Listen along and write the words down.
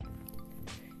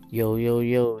Yo, yo,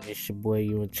 yo, it's your boy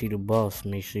UNT the Boss.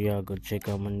 Make sure y'all go check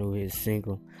out my new hit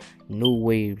single, New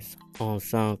Waves, on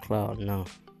SoundCloud now.